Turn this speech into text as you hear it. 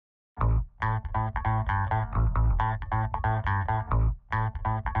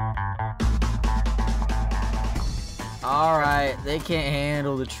Alright, they can't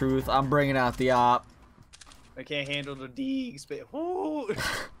handle the truth. I'm bringing out the op. They can't handle the digs, but whoo!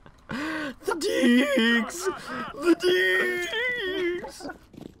 The digs! The digs!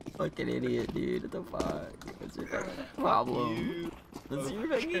 Fucking idiot, dude. What the fuck? What's your fucking problem? What's your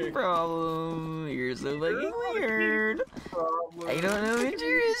fucking problem? You're so fucking weird. I don't know what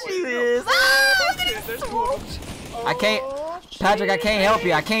your issue is. Ah! I can't. Patrick, I can't help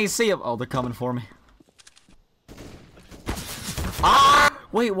you. I can't see him. Oh, they're coming for me. Ah!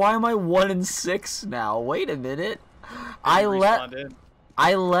 Wait, why am I 1 and 6 now? Wait a minute. I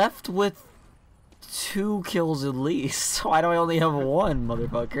left with 2 kills at least. Why do I only have 1,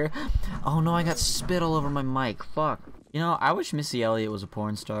 motherfucker? Oh no, I got spit all over my mic. Fuck. You know, I wish Missy Elliott was a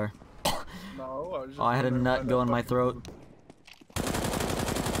porn star. No, I had a nut go in my throat.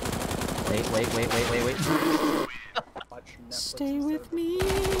 Wait. Stay with me.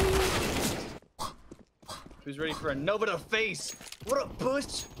 Who's ready for a Nova to the face? What up,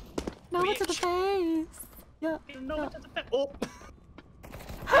 push? Nova to the face. Yeah. Nova to the face. Oh.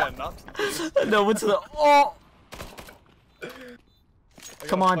 Yeah, not to the face. Nova to the. Oh.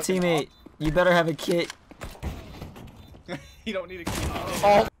 Come on, teammate. You better have a kit. You don't need a kit.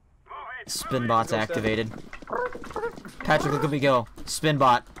 Oh. Spin bot's activated. Patrick, look at me go. Spin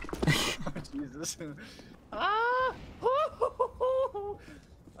bot. Jesus. Ah!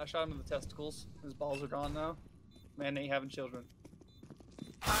 I shot him in the testicles. His balls are gone now. Man, ain't having children.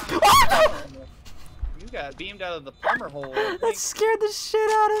 Oh, no! You got beamed out of the plumber hole. That scared the shit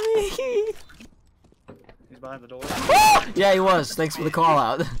out of me. He's behind the door. Yeah, he was. Thanks for the call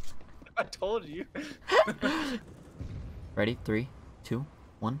out. I told you. Ready? 3, 2,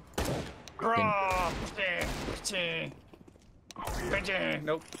 1.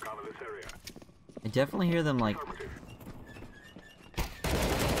 Nope. I definitely hear them like.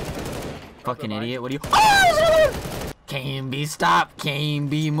 Fucking idiot, what do you. Oh! Can't be stopped, can't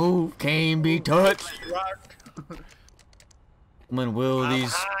be moved, can't be touched. When will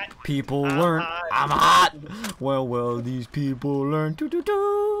these people learn? I'm hot! When will these people learn?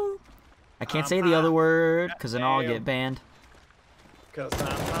 I can't say the other word, because then I'll get banned.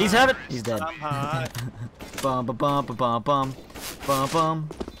 He's having. He's dead. Bum bum bum bum bum bum bum.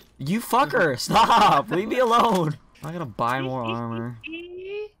 You fucker! Stop! Leave me alone! I'm gonna buy more armor.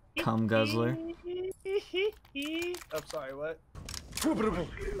 Cum guzzler. I'm sorry, what?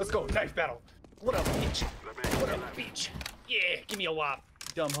 Let's go, knife battle. What up, bitch? What up, bitch? Yeah, give me a whop,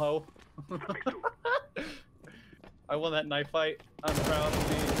 dumb hoe. I won that knife fight. I'm proud of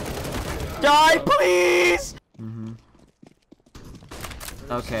me. Die, please!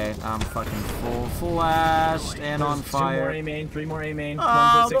 Okay, I'm fucking full flashed and on fire. 2 more A main, 3 more A main.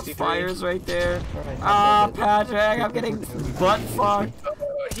 Oh, the fire's right there. Ah, Patrick, I'm getting butt fucked.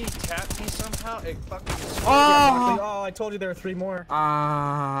 He tapped me somehow. It fucking. Oh, I told you there were 3 more.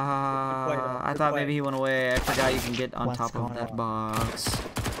 I thought maybe he went away. I forgot you can get on top of that box.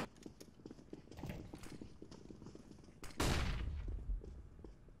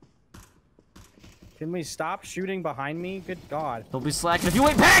 Can we stop shooting behind me? Good God. Don't be slacking if you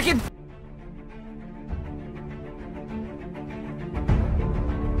ain't packing!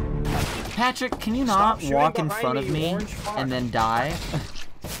 Patrick, can you not walk in front of me and then die?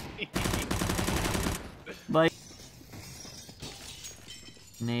 Like...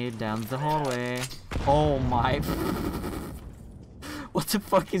 Nade down the hallway. Oh my... What the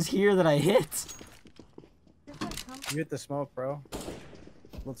fuck is here that I hit? You hit the smoke, bro. A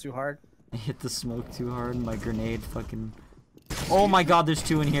little too hard. I hit the smoke too hard and my grenade fucking... Oh my god, there's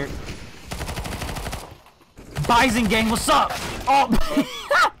 2 in here. Bison gang, what's up? Oh!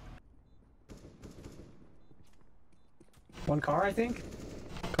 1 car, I think.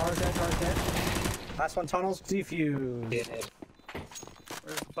 Car's dead, car's dead. Last one, tunnels, defuse.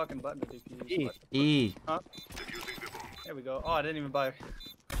 Where's the fucking button to defuse? E. E. Huh? There we go. Oh, I didn't even buy a kit.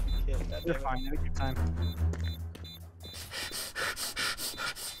 You're fine, have a good time.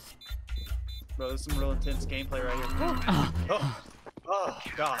 Bro, this is some real intense gameplay right here. Oh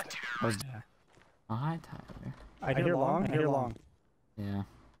god. Oh, hi, Tyler. I hear long, I hear long. Yeah.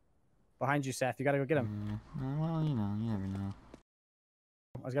 Behind you, Seth. You gotta go get him. Well, you know, you never know.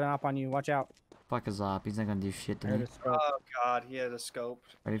 I was gonna hop on you. Watch out. Fuck a Zop. He's not gonna do shit to me. Oh god, he had a scope.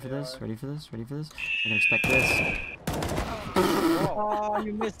 Ready for this? Ready for this? Ready for this? I can expect this. Oh,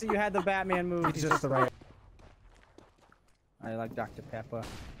 you missed it. You had the Batman move. He's just the right. I like Dr. Pepper.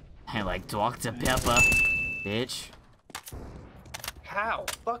 I like Dr. Pepper, bitch. How?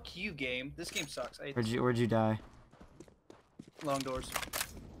 Fuck you, game. This game sucks. Where'd you die? Long doors.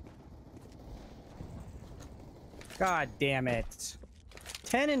 God damn it.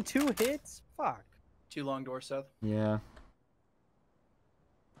 10 and 2 hits? Fuck. 2 long doors, Seth. Yeah.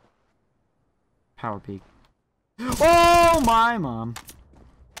 Power peak. Oh, my mom.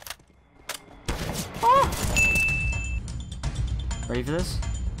 Oh. Ready for this?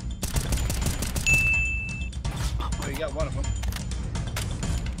 Oh, you got one of them.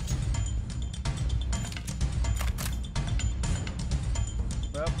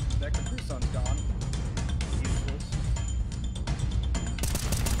 Well, that Capri Sun's gone. Useless.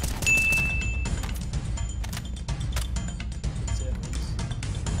 That's it, please.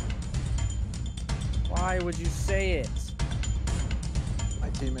 Why would you say it? My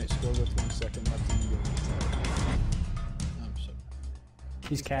teammate scored with 1 second left in the game. I'm so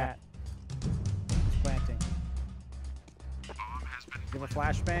He's cat. He's planting. Give a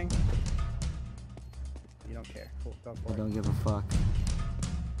flashbang? You don't care. Cool, go I for it. don't give a fuck.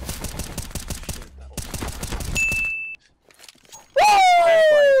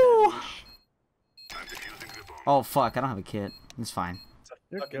 Woo! Oh fuck, I don't have a kit. It's fine.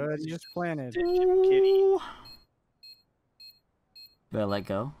 You're good, you just planted. Ooh. Better let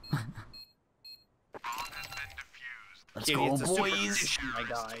go. Let's Kitty, go, it's a boys. superstition, my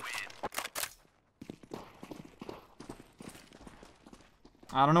guy.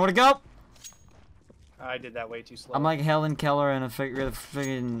 I don't know where to go. I did that way too slow. I'm like Helen Keller in a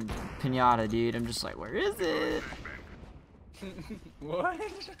friggin' pinata, dude. I'm just like, where is it? What?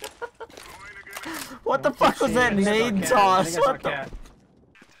 What the fuck was that nade toss? What the?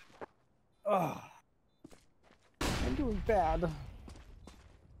 Oh. I'm doing bad.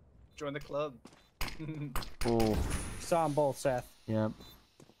 Join the club. Oh. Saw them both, Seth. Yep.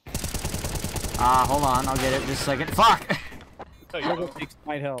 Hold on. I'll get it just a second. Fuck! Oh, you go.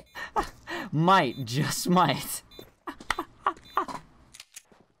 Might help. Might. Just might.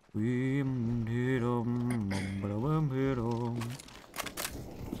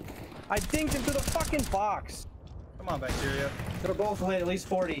 I dinged him to the fucking box. Come on, bacteria. They're both lit at least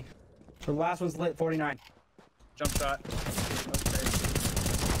 40. The last one's lit 49. Jump shot. Okay.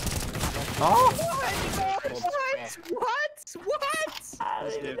 Oh! What? I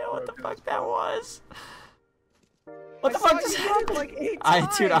don't even know what the fuck that was. What the I fuck saw just you hit him happened? like 8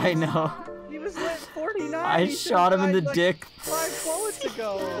 Dude, I times. know. He was lit 49. I He shot him in died the like dick. 5 bullets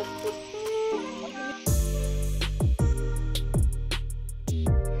ago.